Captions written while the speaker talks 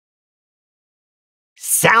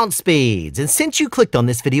Sound speeds! And since you clicked on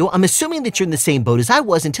this video, I'm assuming that you're in the same boat as I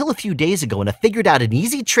was until a few days ago, and I figured out an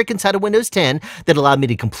easy trick inside of Windows 10 that allowed me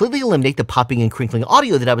to completely eliminate the popping and crinkling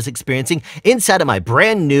audio that I was experiencing inside of my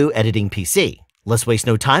brand new editing PC. Let's waste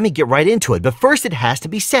no time and get right into it, but first it has to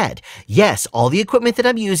be said, yes, all the equipment that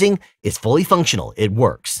I'm using is fully functional, it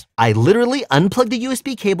works. I literally unplugged the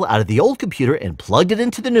USB cable out of the old computer and plugged it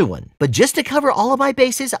into the new one. But just to cover all of my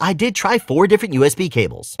bases, I did try 4 different USB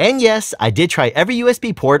cables. And yes, I did try every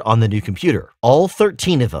USB port on the new computer. All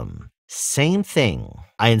 13 of them. Same thing.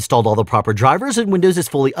 I installed all the proper drivers and Windows is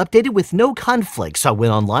fully updated with no conflict, so I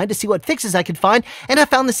went online to see what fixes I could find, and I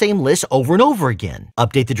found the same list over and over again.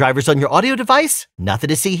 Update the drivers on your audio device? Nothing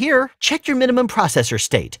to see here. Check your minimum processor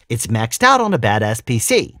state. It's maxed out on a badass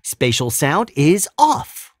PC. Spatial sound is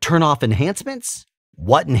off. Turn off enhancements?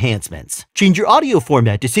 What enhancements? Change your audio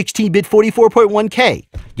format to 16-bit 44.1K.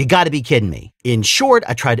 You gotta be kidding me. In short,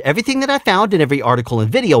 I tried everything that I found in every article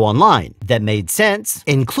and video online that made sense,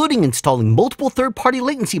 including installing multiple third-party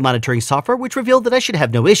latency monitoring software, which revealed that I should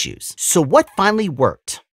have no issues. So what finally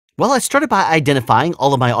worked? Well, I started by identifying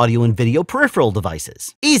all of my audio and video peripheral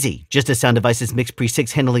devices. Easy, just a Sound Devices Mix Pre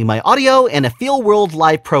 6 handling my audio and a Feel World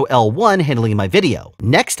Live Pro L1 handling my video.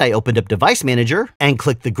 Next, I opened up Device Manager and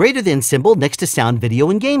clicked the greater than symbol next to sound,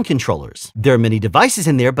 video, and game controllers. There are many devices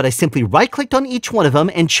in there, but I simply right-clicked on each one of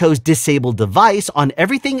them and chose Disable Device on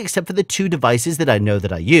everything except for the 2 devices that I know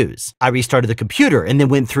that I use. I restarted the computer and then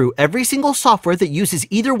went through every single software that uses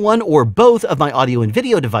either one or both of my audio and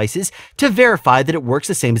video devices to verify that it works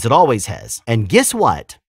the same as it always has. And guess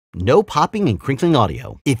what? No popping and crinkling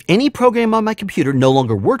audio. If any program on my computer no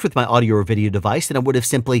longer worked with my audio or video device, then I would have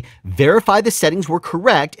simply verified the settings were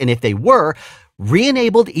correct, and if they were,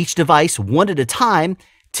 re-enabled each device one at a time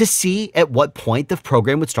to see at what point the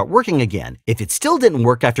program would start working again. If it still didn't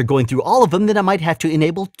work after going through all of them, then I might have to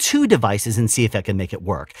enable 2 devices and see if I can make it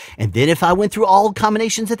work. And then if I went through all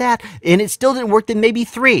combinations of that and it still didn't work, then maybe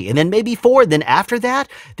 3, and then maybe 4, then after that,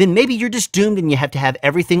 then maybe you're just doomed and you have to have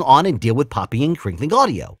everything on and deal with popping and crinkling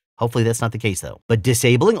audio. Hopefully that's not the case though. But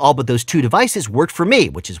disabling all but those 2 devices worked for me,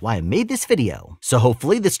 which is why I made this video. So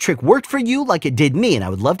hopefully this trick worked for you like it did me, and I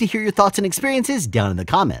would love to hear your thoughts and experiences down in the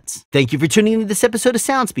comments. Thank you for tuning into this episode of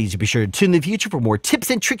Sound Speeds. Be sure to tune in the future for more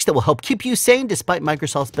tips and tricks that will help keep you sane despite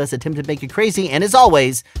Microsoft's best attempt to make you crazy, and as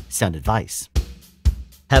always, sound advice.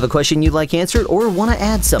 Have a question you'd like answered or want to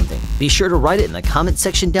add something? Be sure to write it in the comment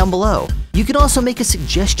section down below. You can also make a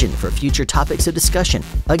suggestion for future topics of discussion.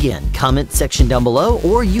 Again, comment section down below,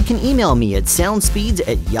 or you can email me at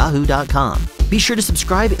soundspeeds@yahoo.com. Be sure to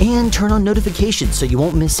subscribe and turn on notifications so you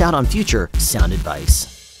won't miss out on future sound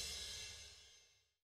advice.